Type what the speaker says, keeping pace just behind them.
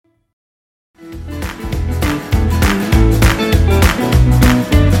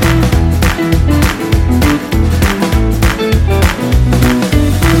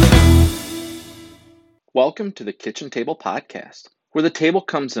Welcome to the Kitchen Table Podcast, where the table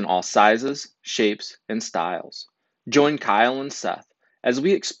comes in all sizes, shapes, and styles. Join Kyle and Seth as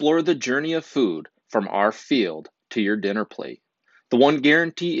we explore the journey of food from our field to your dinner plate. The one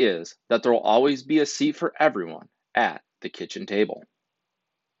guarantee is that there will always be a seat for everyone at the kitchen table.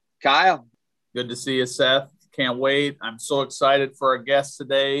 Kyle. Good to see you, Seth. Can't wait. I'm so excited for our guest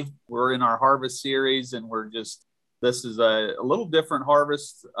today. We're in our harvest series, and this is a little different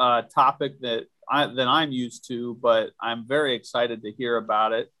harvest topic than I'm used to, but I'm very excited to hear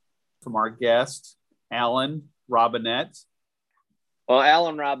about it from our guest, Alan Robinette. Well,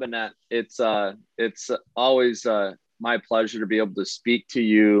 Alan Robinette, it's always my pleasure to be able to speak to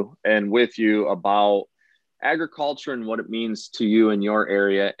you and with you about agriculture and what it means to you in your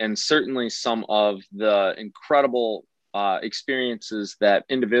area, and certainly some of the incredible experiences that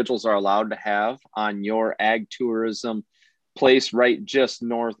individuals are allowed to have on your ag tourism place right just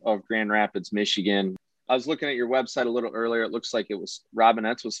north of Grand Rapids, Michigan. I was looking at your website a little earlier. It looks like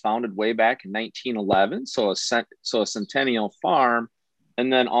Robinette's was founded way back in 1911, so a centennial farm,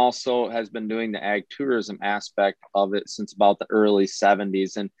 and then also has been doing the ag tourism aspect of it since about the early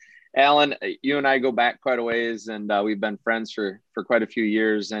 70s. And Alan, you and I go back quite a ways, and we've been friends for quite a few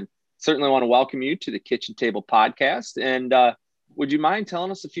years, and certainly want to welcome you to the Kitchen Table Podcast. And would you mind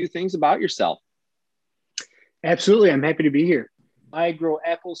telling us a few things about yourself? Absolutely. I'm happy to be here. I grow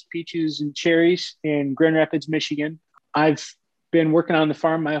apples, peaches, and cherries in Grand Rapids, Michigan. I've been working on the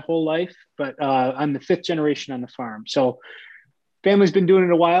farm my whole life, but I'm the fifth generation on the farm. So family's been doing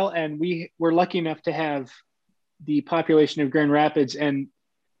it a while, and we're lucky enough to have the population of Grand Rapids, and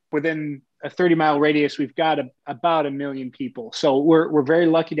within a 30-mile radius, we've got about 1 million people. So we're very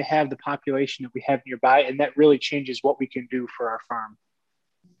lucky to have the population that we have nearby, and that really changes what we can do for our farm.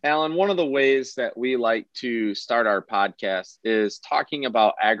 Alan, one of the ways that we like to start our podcast is talking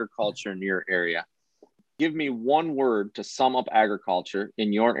about agriculture in your area. Give me one word to sum up agriculture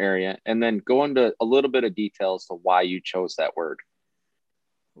in your area, and then go into a little bit of details to why you chose that word.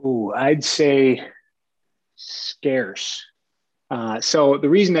 Ooh, I'd say scarce. So the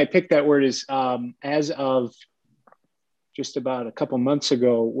reason I picked that word is as of just about a couple months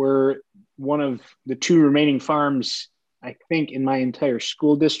ago, we're one of the 2 remaining farms, I think, in my entire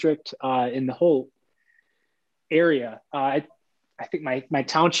school district, in the whole area. I think my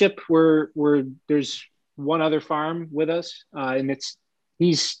township, where there's one other farm with us, and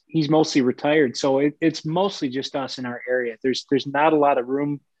he's mostly retired. So it's mostly just us in our area. There's not a lot of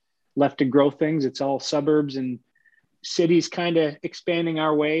room left to grow things. It's all suburbs and cities kind of expanding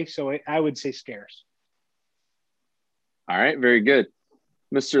our way. So I would say scarce. All right, very good.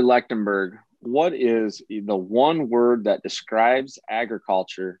 Mr. Lechtenberg, what is the one word that describes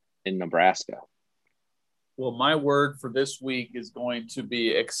agriculture in Nebraska? Well, my word for this week is going to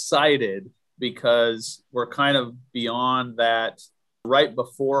be excited, because we're kind of beyond that right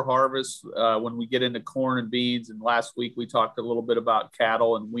before harvest when we get into corn and beans. And last week we talked a little bit about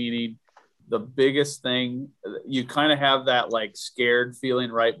cattle and weaning. The biggest thing, you kind of have that like scared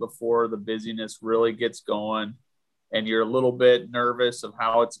feeling right before the busyness really gets going, and you're a little bit nervous of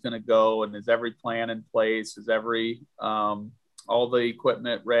how it's going to go. And is every plan in place? Is all the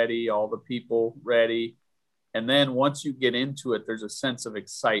equipment ready? All the people ready? And then once you get into it, there's a sense of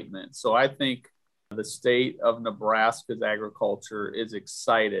excitement. So I think the state of Nebraska's agriculture is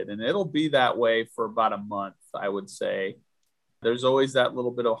excited, and it'll be that way for about a month, I would say. There's always that little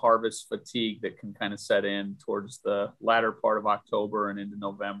bit of harvest fatigue that can kind of set in towards the latter part of October and into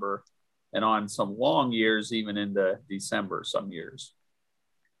November, and on some long years, even into December, some years.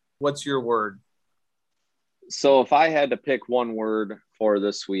 What's your word? So if I had to pick one word for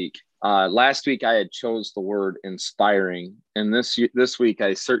this week, last week I had chose the word inspiring. And this week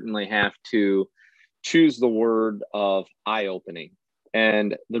I certainly have to choose the word of eye-opening.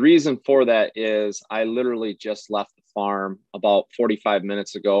 And the reason for that is I literally just left the farm about 45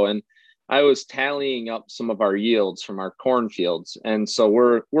 minutes ago, and I was tallying up some of our yields from our cornfields. And so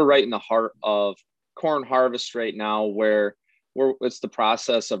we're right in the heart of corn harvest right now, where it's the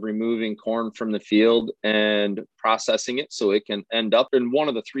process of removing corn from the field and processing it so it can end up in one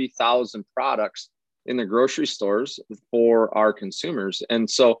of the 3,000 products in the grocery stores for our consumers. And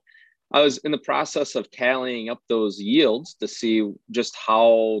so I was in the process of tallying up those yields to see just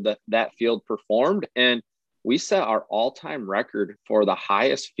how that field performed. And we set our all-time record for the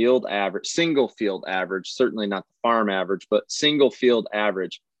highest field average, single field average, certainly not the farm average, but single field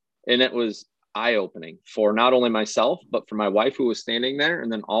average. And it was eye-opening for not only myself, but for my wife who was standing there,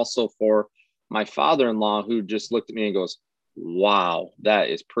 and then also for my father-in-law, who just looked at me and goes, wow, that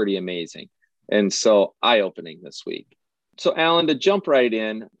is pretty amazing. And so eye-opening this week. So Alan, to jump right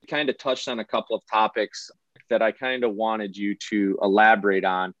in, kind of touched on a couple of topics that I kind of wanted you to elaborate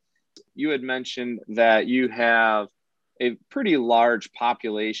on. You had mentioned that you have a pretty large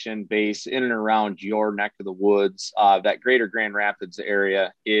population base in and around your neck of the woods. That greater Grand Rapids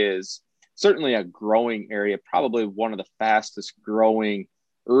area is certainly a growing area, probably one of the fastest growing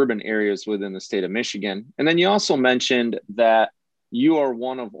urban areas within the state of Michigan. And then you also mentioned that you are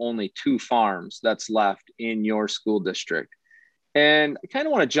one of only 2 farms that's left in your school district. And I kind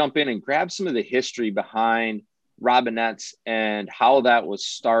of want to jump in and grab some of the history behind Robinette's and how that was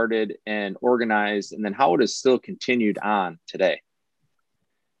started and organized, and then how it is still continued on today.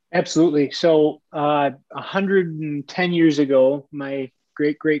 Absolutely. So 110 years ago, my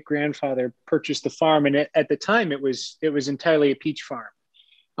great-great-grandfather purchased the farm. And at the time, it was entirely a peach farm.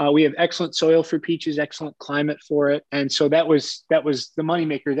 We have excellent soil for peaches, excellent climate for it. And so that was the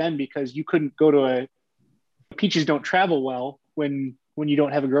moneymaker then, because you couldn't go to peaches don't travel well when you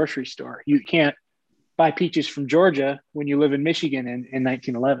don't have a grocery store. You can't buy peaches from Georgia when you live in Michigan in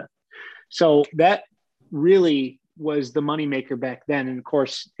 1911. So that really was the moneymaker back then. And of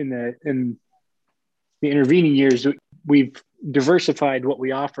course, in the intervening years, we've diversified what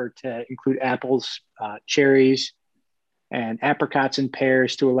we offer to include apples, cherries, and apricots and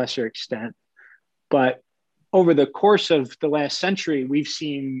pears to a lesser extent. But over the course of the last century, we've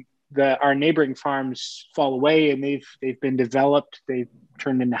seen our neighboring farms fall away, and they've been developed. They've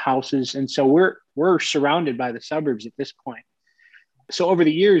turned into houses. And so we're surrounded by the suburbs at this point. So over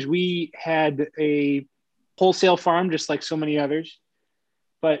the years, we had a wholesale farm, just like so many others.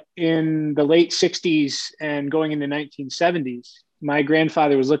 But in the late 60s and going into 1970s, my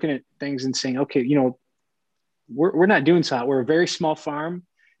grandfather was looking at things and saying, okay, we're not doing so hot. We're a very small farm,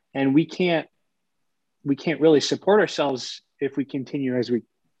 and we can't really support ourselves if we continue as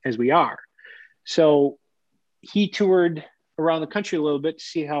we are. So he toured around the country a little bit to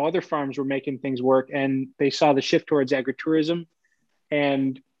see how other farms were making things work, and they saw the shift towards agritourism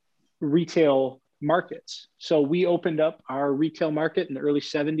and retail markets. So we opened up our retail market in the early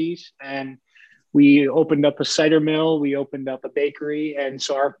 70s, and we opened up a cider mill, we opened up a bakery. And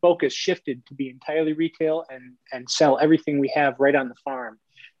so our focus shifted to be entirely retail and sell everything we have right on the farm.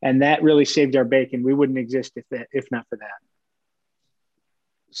 And that really saved our bacon. We wouldn't exist if not for that.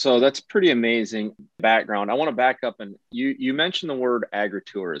 So that's pretty amazing background. I want to back up, and you mentioned the word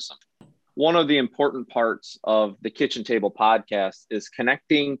agritourism. One of the important parts of the Kitchen Table podcast is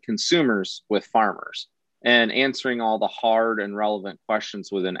connecting consumers with farmers and answering all the hard and relevant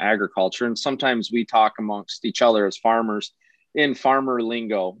questions within agriculture. And sometimes we talk amongst each other as farmers in farmer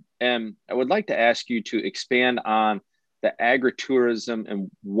lingo. And I would like to ask you to expand on the agritourism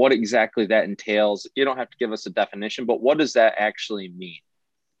and what exactly that entails. You don't have to give us a definition, but what does that actually mean?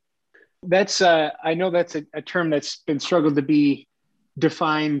 I know that's a term that's been struggled to be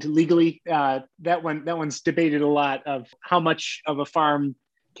defined legally. That one's debated a lot, of how much of a farm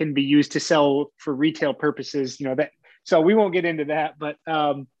can be used to sell for retail purposes. So we won't get into that. But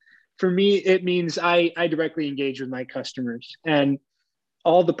for me, it means I directly engage with my customers, and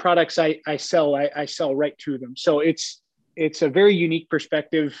all the products I sell, I sell right to them. So it's a very unique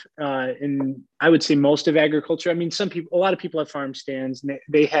perspective in, I would say, most of agriculture. I mean, a lot of people have farm stands, and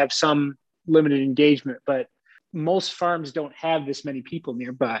they have some limited engagement, but most farms don't have this many people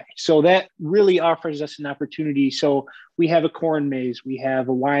nearby. So that really offers us an opportunity. So we have a corn maze, we have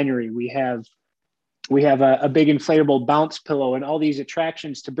a winery, we have a big inflatable bounce pillow, and all these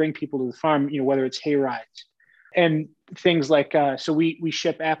attractions to bring people to the farm, whether it's hay rides and things like, so we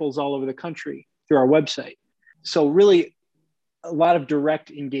ship apples all over the country through our website. So really a lot of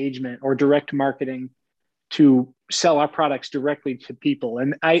direct engagement or direct marketing to sell our products directly to people.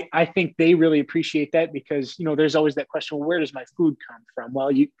 And I think they really appreciate that, because, there's always that question, well, where does my food come from?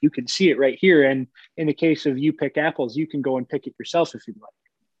 Well, you can see it right here. And in the case of You Pick Apples, you can go and pick it yourself if you'd like.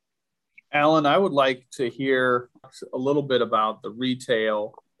 Alan, I would like to hear a little bit about the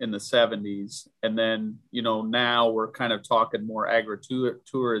retail in the 70s. And then, now we're kind of talking more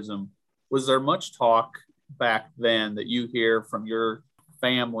agritourism. Was there much talk back then that you hear from your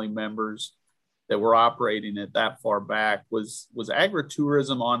family members that were operating it that far back? Was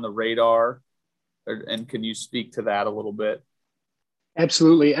agritourism on the radar? And can you speak to that a little bit?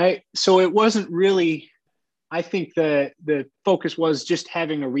 Absolutely. So it wasn't really, I think the focus was just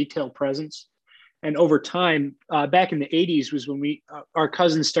having a retail presence. And over time, back in the 80s was when our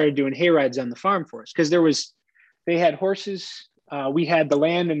cousins started doing hay rides on the farm for us, because they had horses. We had the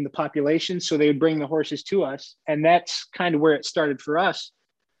land and the population, so they would bring the horses to us. And that's kind of where it started for us.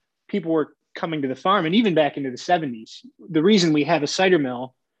 People were coming to the farm, and even back into the 70s. The reason we have a cider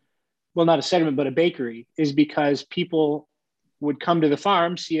mill, well, not a cider mill, but a bakery, is because people would come to the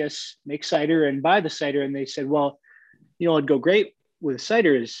farm, see us make cider and buy the cider. And they said, well, it'd go great with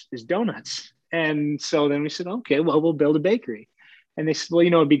cider is donuts. And so then we said, okay, well, we'll build a bakery. And they said, well,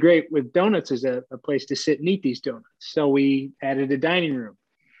 it'd be great with donuts as a place to sit and eat these donuts. So we added a dining room.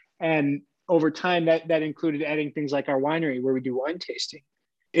 And over time, that included adding things like our winery where we do wine tasting.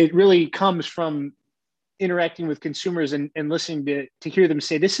 It really comes from interacting with consumers and listening to hear them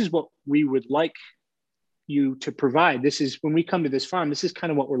say, this is what we would like you to provide. This is when we come to this farm, this is kind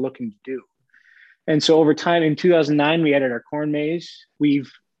of what we're looking to do. And so over time, in 2009, we added our corn maze.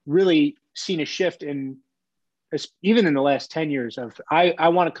 We've really seen a shift even in the last 10 years of, I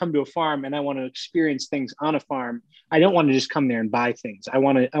want to come to a farm and I want to experience things on a farm. I don't want to just come there and buy things. I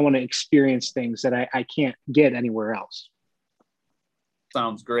want to experience things that I can't get anywhere else.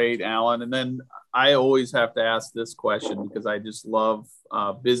 Sounds great, Alan. And then I always have to ask this question because I just love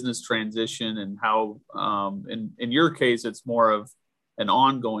business transition and how, in your case, it's more of an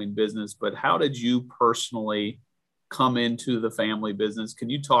ongoing business, but how did you personally come into the family business? Can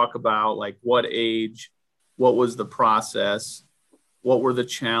you talk about like what age, what was the process, what were the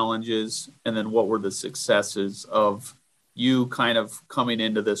challenges, and then what were the successes of you kind of coming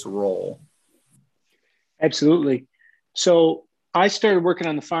into this role? Absolutely. So I started working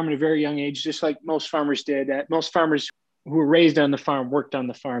on the farm at a very young age, just like most farmers did. Most farmers who were raised on the farm worked on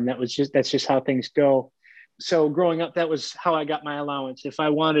the farm. That's just how things go. So growing up, that was how I got my allowance. If I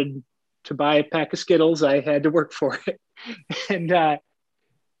wanted to buy a pack of Skittles, I had to work for it. And that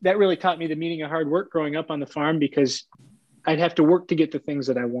really taught me the meaning of hard work growing up on the farm because I'd have to work to get the things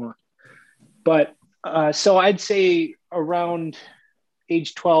that I want. But so I'd say around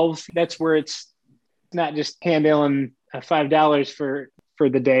age 12, that's where it's not just handling $5 for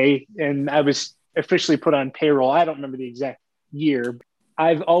the day. And I was officially put on payroll. I don't remember the exact year.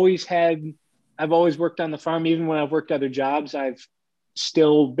 I've always worked on the farm. Even when I've worked other jobs, I've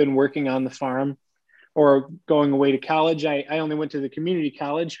still been working on the farm or going away to college. I only went to the community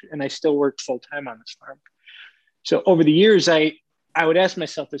college and I still worked full time on this farm. So over the years, I would ask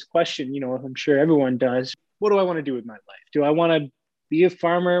myself this question, I'm sure everyone does. What do I want to do with my life? Do I want to be a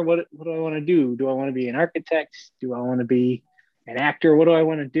farmer? What do I want to do? Do I want to be an architect? Do I want to be an actor? What do I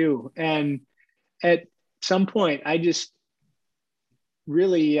want to do? And at some point, I just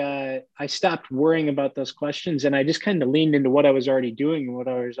really, I stopped worrying about those questions and I just kind of leaned into what I was already doing and what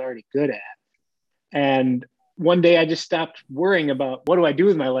I was already good at. And one day I just stopped worrying about what do I do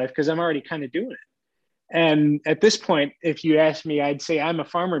with my life because I'm already kind of doing it. And at this point, if you ask me, I'd say I'm a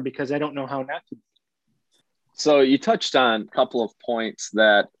farmer because I don't know how not to be. So you touched on a couple of points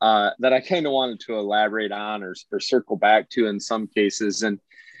that I kind of wanted to elaborate on or circle back to in some cases. And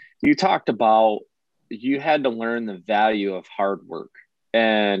you talked about you had to learn the value of hard work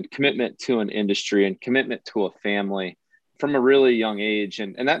and commitment to an industry and commitment to a family from a really young age.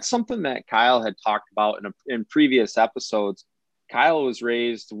 And that's something that Kyle had talked about in previous episodes. Kyle was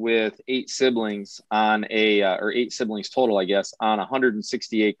raised with 8 siblings on or 8 siblings total, I guess, on a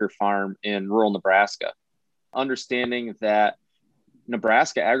 160-acre farm in rural Nebraska. Understanding that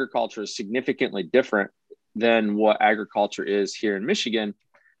Nebraska agriculture is significantly different than what agriculture is here in Michigan,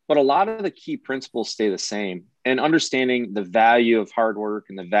 but a lot of the key principles stay the same. And understanding the value of hard work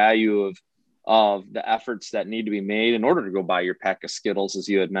and the value of the efforts that need to be made in order to go buy your pack of Skittles, as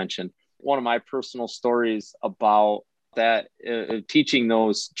you had mentioned. One of my personal stories about that, teaching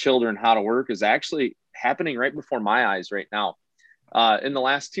those children how to work is actually happening right before my eyes right now. In the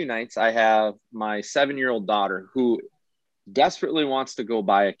last 2 nights, I have my 7-year-old daughter who desperately wants to go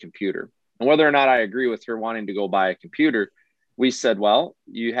buy a computer. And whether or not I agree with her wanting to go buy a computer, we said, well,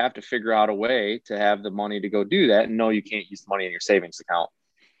 you have to figure out a way to have the money to go do that. And no, you can't use the money in your savings account.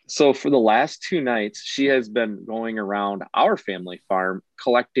 So for the last 2 nights, she has been going around our family farm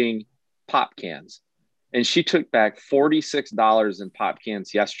collecting pop cans. And she took back $46 in pop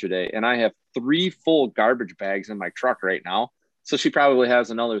cans yesterday. And I have 3 full garbage bags in my truck right now. So she probably has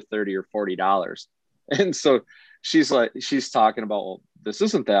another $30 or $40. And so she's talking about, well, this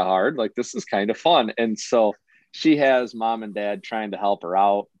isn't that hard. Like, this is kind of fun. And so she has mom and dad trying to help her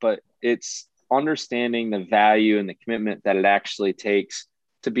out, but it's understanding the value and the commitment that it actually takes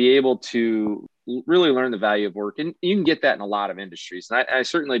to be able to really learn the value of work. And you can get that in a lot of industries. And I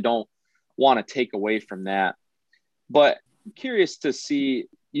certainly don't want to take away from that, but I'm curious to see,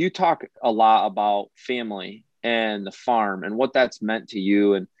 you talk a lot about family and the farm and what that's meant to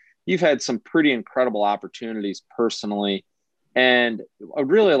you. And you've had some pretty incredible opportunities personally. And I'd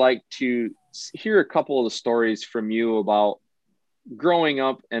really like to hear a couple of the stories from you about growing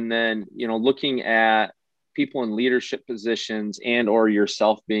up and then, looking at people in leadership positions and or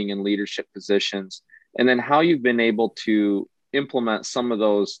yourself being in leadership positions, and then how you've been able to implement some of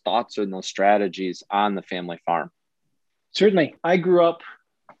those thoughts and those strategies on the family farm? Certainly. I grew up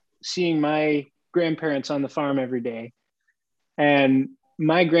seeing my grandparents on the farm every day. And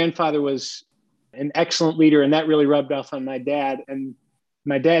my grandfather was an excellent leader, and that really rubbed off on my dad. And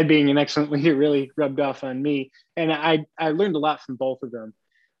my dad being an excellent leader really rubbed off on me. And I learned a lot from both of them.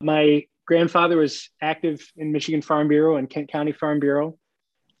 My grandfather was active in Michigan Farm Bureau and Kent County Farm Bureau.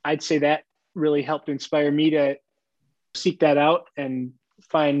 I'd say that really helped inspire me to seek that out and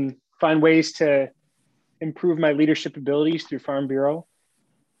find ways to improve my leadership abilities through Farm Bureau.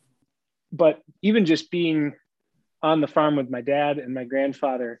 But even just being on the farm with my dad and my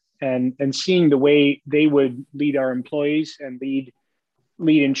grandfather and seeing the way they would lead our employees and lead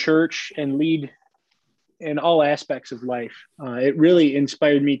in church and lead in all aspects of life, it really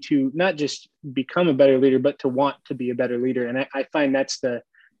inspired me to not just become a better leader, but to want to be a better leader. And I find that's the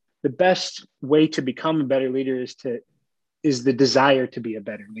best way to become a better leader is the desire to be a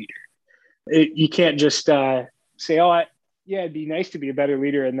better leader. You can't just say, "Oh, it'd be nice to be a better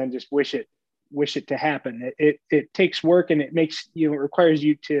leader," and then just wish it to happen. It takes work, and it requires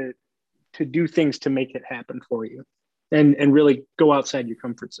you to do things to make it happen for you, and really go outside your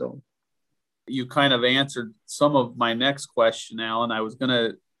comfort zone. You kind of answered some of my next question, Alan. I was going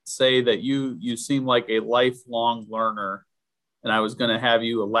to say that you seem like a lifelong learner, and I was going to have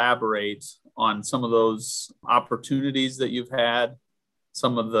you elaborate on some of those opportunities that you've had,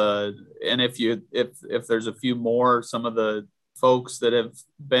 and if there's a few more, some of the folks that have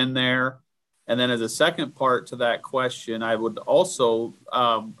been there. And then as a second part to that question, I would also,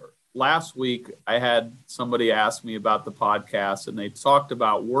 last week I had somebody ask me about the podcast, and they talked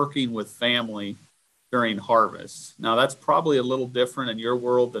about working with family during harvest. Now that's probably a little different in your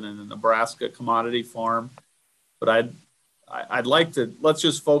world than in a Nebraska commodity farm, but I'd like to, let's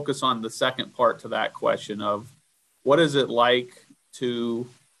just focus on the second part to that question of what is it like to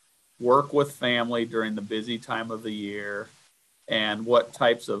work with family during the busy time of the year, and what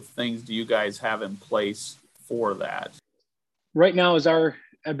types of things do you guys have in place for that? Right now is a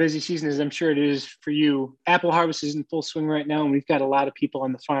busy season, as I'm sure it is for you. Apple harvest is in full swing right now, and we've got a lot of people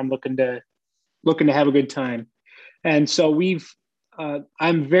on the farm looking to have a good time. And so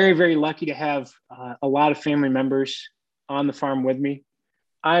I'm very, very lucky to have a lot of family members on the farm with me.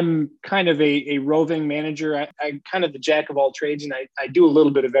 I'm kind of a roving manager. I'm kind of the jack of all trades, and I do a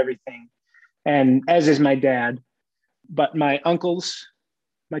little bit of everything, and as is my dad. But my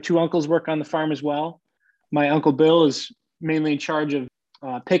two uncles work on the farm as well. My Uncle Bill is mainly in charge of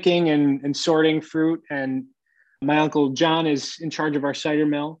picking and sorting fruit, and my Uncle John is in charge of our cider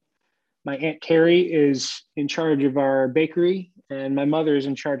mill. My Aunt Carrie is in charge of our bakery, and my mother is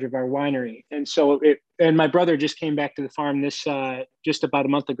in charge of our winery. And my brother just came back to the farm just about a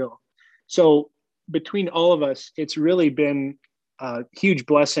month ago. So between all of us, it's really been a huge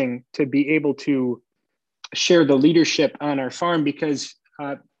blessing to be able to share the leadership on our farm, because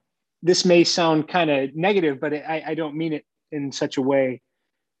this may sound kind of negative, but I don't mean it in such a way.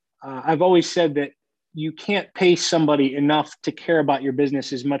 I've always said that you can't pay somebody enough to care about your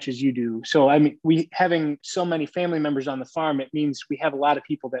business as much as you do. So, I mean, having so many family members on the farm, it means we have a lot of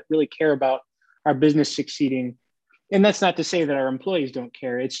people that really care about our business succeeding. And that's not to say that our employees don't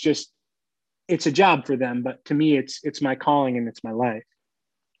care. It's just, it's a job for them. But to me, it's my calling and it's my life.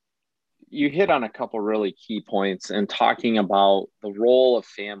 You hit on a couple really key points and talking about the role of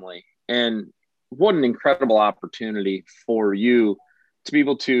family, and what an incredible opportunity for you to be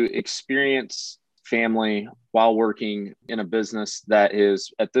able to experience family while working in a business that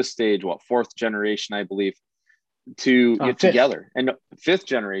is at this stage, fourth generation, I believe, to get together, and fifth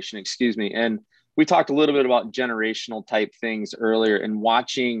generation, excuse me. And we talked a little bit about generational type things earlier, and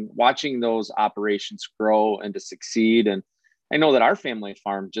watching those operations grow and to succeed. And I know that our family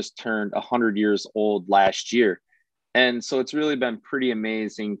farm just turned 100 years old last year. And so it's really been pretty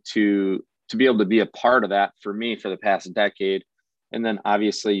amazing to be able to be a part of that for me for the past decade. And then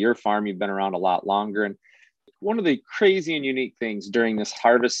obviously your farm, you've been around a lot longer. And one of the crazy and unique things during this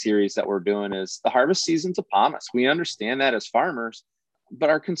harvest series that we're doing is the harvest season's upon us. We understand that as farmers, but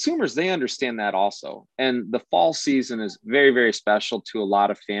our consumers, they understand that also. And the fall season is very, very special to a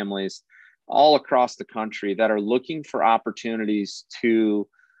lot of families all across the country that are looking for opportunities to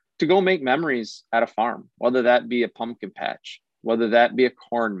go make memories at a farm, whether that be a pumpkin patch, whether that be a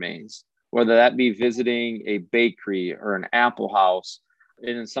corn maze, whether that be visiting a bakery or an apple house,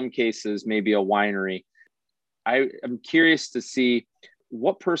 and in some cases, maybe a winery. I am curious to see,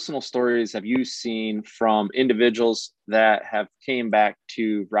 what personal stories have you seen from individuals that have came back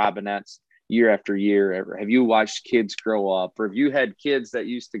to Robinette's year after year? Have you watched kids grow up, or have you had kids that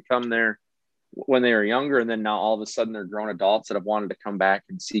used to come there when they were younger, and then now all of a sudden they're grown adults that have wanted to come back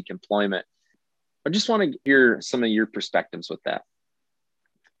and seek employment. I just want to hear some of your perspectives with that.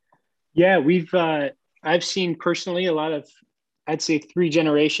 Yeah, I've seen personally a lot of, I'd say 3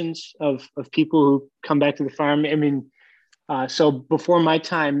 generations of people who come back to the farm. I mean, so before my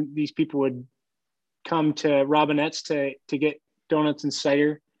time, these people would come to Robinette's to get donuts and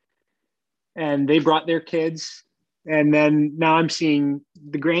cider, and they brought their kids. And then now I'm seeing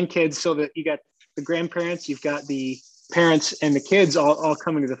the grandkids, so that you got the grandparents, you've got the parents and the kids all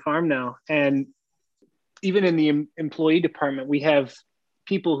coming to the farm now. And even in the employee department, we have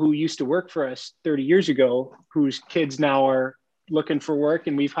people who used to work for us 30 years ago, whose kids now are looking for work,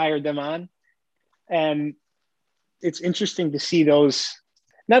 and we've hired them on. And it's interesting to see those,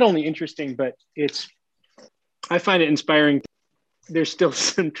 not only interesting, but I find it inspiring. There's still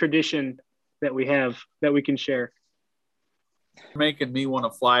some tradition that we have that we can share. Making me want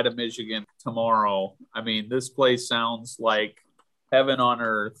to fly to Michigan tomorrow. I mean, this place sounds like heaven on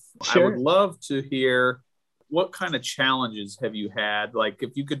earth. Sure. I would love to hear, what kind of challenges have you had? Like,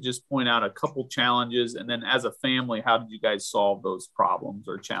 if you could just point out a couple challenges, and then as a family, how did you guys solve those problems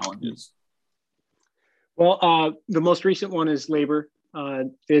or challenges? Well, the most recent one is labor.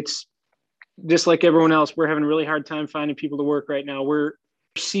 It's just like everyone else. We're having a really hard time finding people to work right now. We're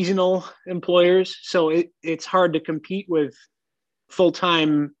seasonal employers, so it's hard to compete with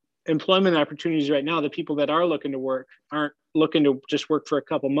full-time employment opportunities right now. The people that are looking to work aren't looking to just work for a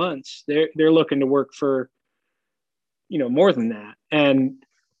couple months. They're looking to work for, more than that. And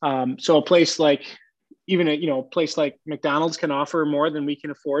so a place like, even a place like McDonald's can offer more than we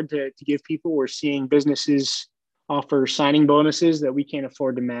can afford to give people. We're seeing businesses offer signing bonuses that we can't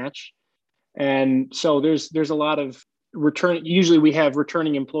afford to match. And so there's a lot of usually we have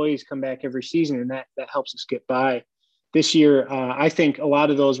returning employees come back every season, and that helps us get by. This year, I think a lot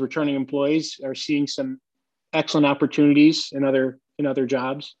of those returning employees are seeing some excellent opportunities in other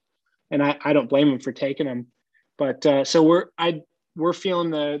jobs, and I don't blame them for taking them. But so we're feeling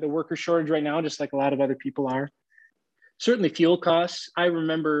the worker shortage right now, just like a lot of other people are. Certainly, fuel costs. I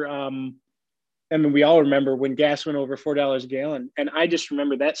remember, we all remember when gas went over $4 a gallon, and I just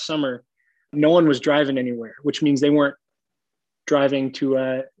remember that summer, no one was driving anywhere, which means they weren't driving to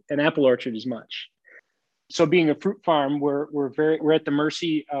an apple orchard as much. So being a fruit farm, we're at the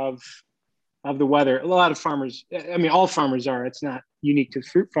mercy of the weather. A lot of farmers, all farmers are. It's not unique to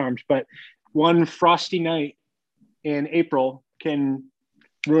fruit farms, but one frosty night in April can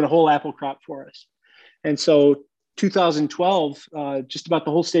ruin a whole apple crop for us. And so 2012, just about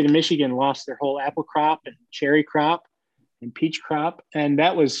the whole state of Michigan lost their whole apple crop and cherry crop and peach crop. And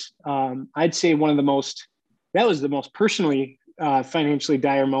that was, I'd say, that was the most personally financially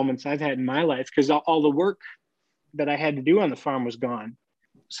dire moments I've had in my life, because all the work that I had to do on the farm was gone.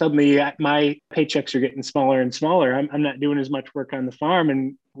 Suddenly my paychecks are getting smaller and smaller. I'm not doing as much work on the farm,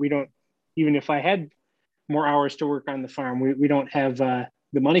 and we don't, even if I had more hours to work on the farm, we don't have the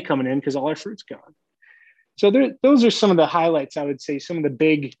money coming in because all our fruit's gone. So those are some of the highlights, I would say, some of the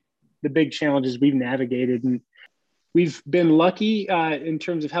big challenges we've navigated. And we've been lucky in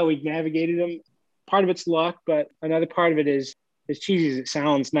terms of how we've navigated them. Part of it's luck, but another part of it is, as cheesy as it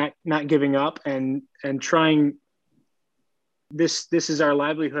sounds, not giving up and trying. This is our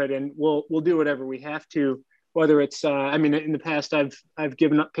livelihood, and we'll do whatever we have to. Whether it's, in the past, I've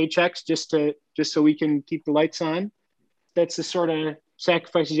given up paychecks just so we can keep the lights on. That's the sort of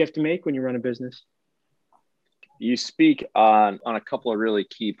sacrifices you have to make when you run a business. You speak on a couple of really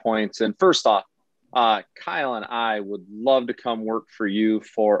key points. And first off, Kyle and I would love to come work for you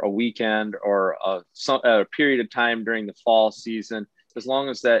for a weekend or a period of time during the fall season, as long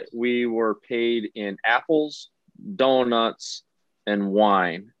as that we were paid in apples, donuts, and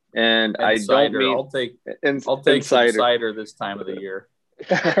wine. And I cider. don't mean I'll take some cider this time of the year.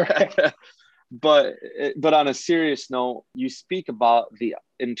 But on a serious note, you speak about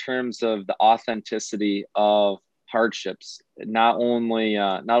in terms of the authenticity of hardships, not only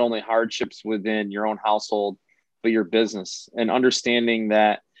hardships within your own household, but your business, and understanding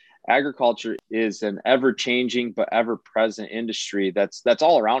that agriculture is an ever-changing but ever-present industry that's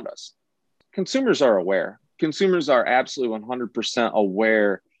all around us. Consumers are aware. Consumers are absolutely 100%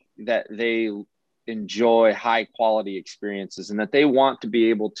 aware that they enjoy high quality experiences, and that they want to be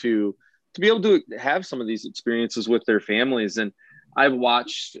able to have some of these experiences with their families. And I've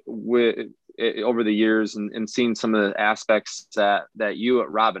watched over the years and seen some of the aspects that you at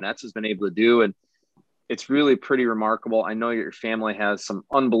Robinette's has been able to do. And it's really pretty remarkable. I know your family has some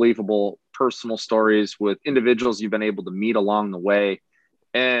unbelievable personal stories with individuals you've been able to meet along the way,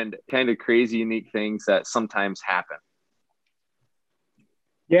 and kind of crazy, unique things that sometimes happen.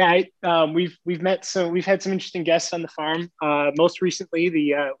 Yeah, we've met some. We've had some interesting guests on the farm. Most recently,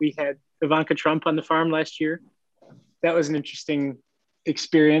 we had Ivanka Trump on the farm last year. That was an interesting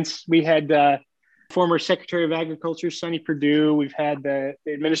experience. We had former Secretary of Agriculture Sonny Perdue. We've had the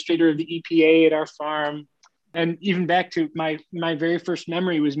administrator of the EPA at our farm, and even back to my very first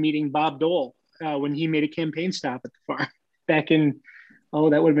memory was meeting Bob Dole when he made a campaign stop at the farm back in that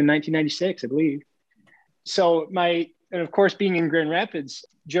would have been 1996, I believe. So and of course, being in Grand Rapids,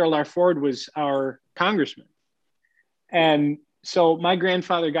 Gerald R. Ford was our congressman. And so my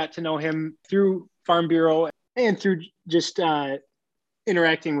grandfather got to know him through Farm Bureau and through just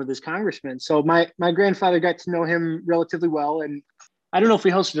interacting with his congressman. So my grandfather got to know him relatively well. And I don't know if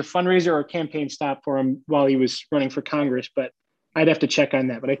we hosted a fundraiser or a campaign stop for him while he was running for Congress, but I'd have to check on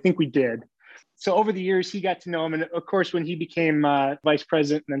that. But I think we did. So over the years, he got to know him. And of course, when he became vice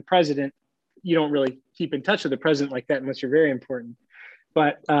president and then president, you don't really keep in touch with the president like that unless you're very important.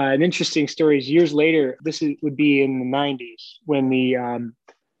 But an interesting story is years later, would be in the 90s when the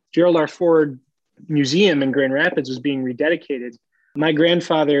Gerald R. Ford Museum in Grand Rapids was being rededicated. My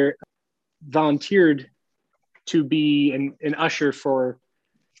grandfather volunteered to be an usher for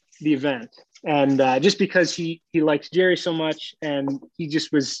the event. And just because he liked Jerry so much and he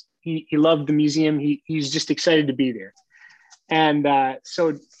loved the museum, he's just excited to be there. And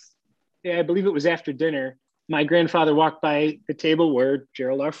so I believe it was after dinner, my grandfather walked by the table where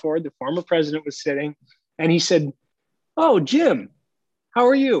Gerald R. Ford, the former president, was sitting. And he said, "Oh, Jim, how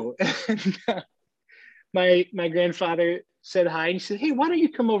are you?" And my grandfather said hi. And he said, "Hey, why don't you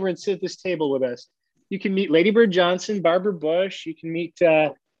come over and sit at this table with us? You can meet Lady Bird Johnson, Barbara Bush. You can meet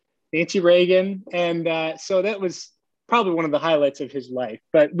Nancy Reagan." And so that was probably one of the highlights of his life.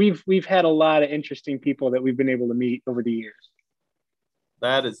 But we've had a lot of interesting people that we've been able to meet over the years.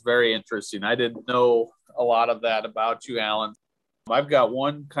 That is very interesting. I didn't know a lot of that about you, Alan. I've got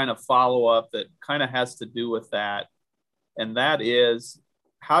one kind of follow-up that kind of has to do with that. And that is,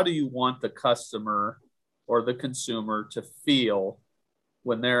 how do you want the customer or the consumer to feel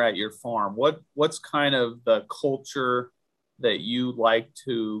when they're at your farm? What's kind of the culture that you like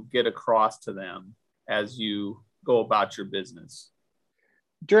to get across to them as you go about your business?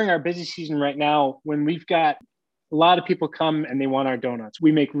 During our busy season right now, when we've got a lot of people come and they want our donuts.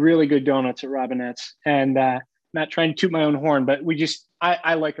 We make really good donuts at Robinette's, and not trying to toot my own horn, but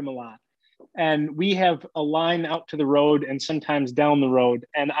I like them a lot. And we have a line out to the road and sometimes down the road.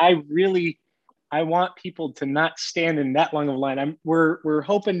 And I want people to not stand in that long of a line. We're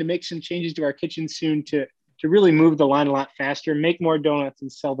hoping to make some changes to our kitchen soon to really move the line a lot faster, make more donuts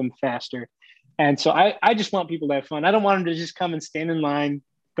and sell them faster. And so I just want people to have fun. I don't want them to just come and stand in line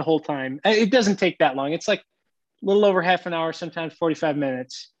the whole time. It doesn't take that long. It's like a little over half an hour, sometimes 45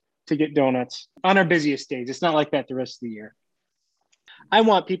 minutes to get donuts on our busiest days. It's not like that the rest of the year. I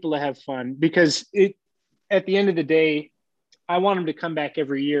want people to have fun because at the end of the day, I want them to come back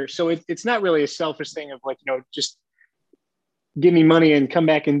every year. So it's not really a selfish thing of just give me money and come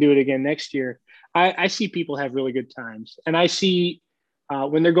back and do it again next year. I see people have really good times. And I see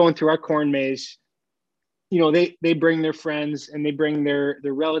when they're going through our corn maze, they bring their friends and they bring their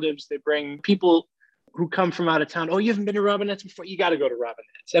relatives. They bring people who come from out of town. "Oh, you haven't been to Robinette's before? You got to go to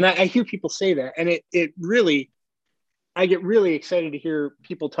Robinette's." And I hear people say that. And I get really excited to hear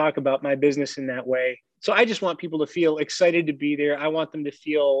people talk about my business in that way. So I just want people to feel excited to be there. I want them to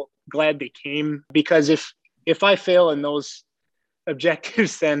feel glad they came, because if I fail in those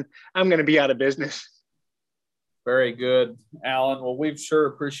objectives, then I'm going to be out of business. Very good, Alan. Well, we've sure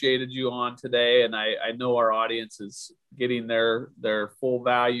appreciated you on today. And I know our audience is getting their full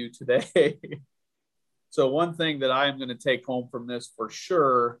value today. So one thing that I'm going to take home from this for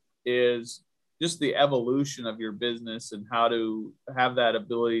sure is just the evolution of your business and how to have that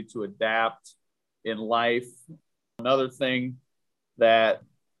ability to adapt in life. Another thing that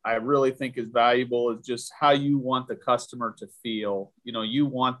I really think is valuable is just how you want the customer to feel. You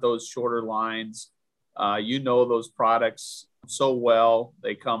want those shorter lines. Those products so well.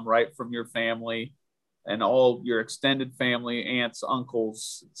 They come right from your family and all your extended family, aunts,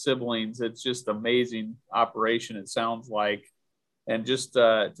 uncles, siblings. It's just amazing operation, it sounds like. And just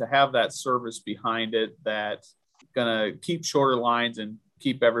to have that service behind it that's going to keep shorter lines and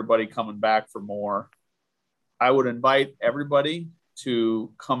keep everybody coming back for more. I would invite everybody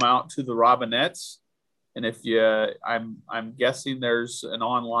to come out to the Robinettes. And I'm guessing there's an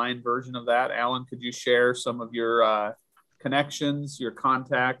online version of that. Alan, could you share some of your connections, your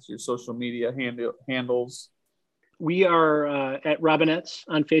contacts, your social media handles? We are at Robinette's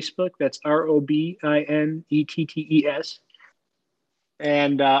on Facebook. That's ROBINETTES.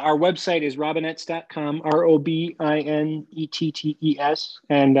 And our website is robinettes.com, ROBINETTES.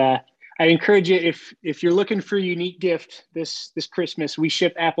 And I encourage you, if you're looking for a unique gift this Christmas, we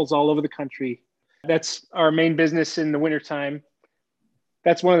ship apples all over the country. That's our main business in the wintertime.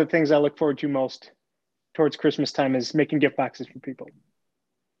 That's one of the things I look forward to most towards Christmas time, is making gift boxes for people.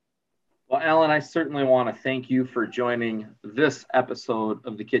 Well, Alan, I certainly want to thank you for joining this episode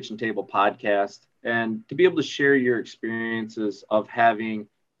of the Kitchen Table Podcast, and to be able to share your experiences of having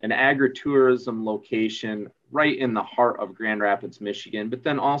an agritourism location right in the heart of Grand Rapids, Michigan, but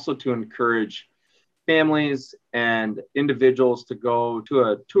then also to encourage families and individuals to go to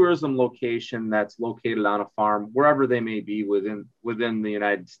a tourism location that's located on a farm, wherever they may be within the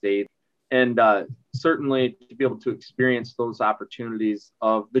United States. And certainly to be able to experience those opportunities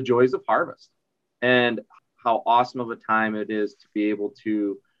of the joys of harvest and how awesome of a time it is to be able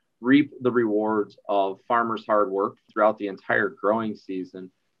to reap the rewards of farmers' hard work throughout the entire growing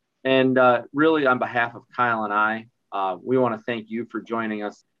season. And really, on behalf of Kyle and I, we want to thank you for joining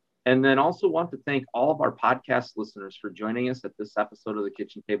us. And then also want to thank all of our podcast listeners for joining us at this episode of the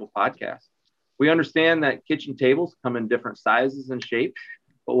Kitchen Table Podcast. We understand that kitchen tables come in different sizes and shapes,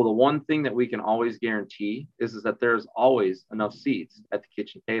 but the one thing that we can always guarantee is that there's always enough seats at the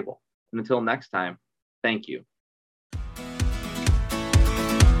kitchen table. And until next time, thank you.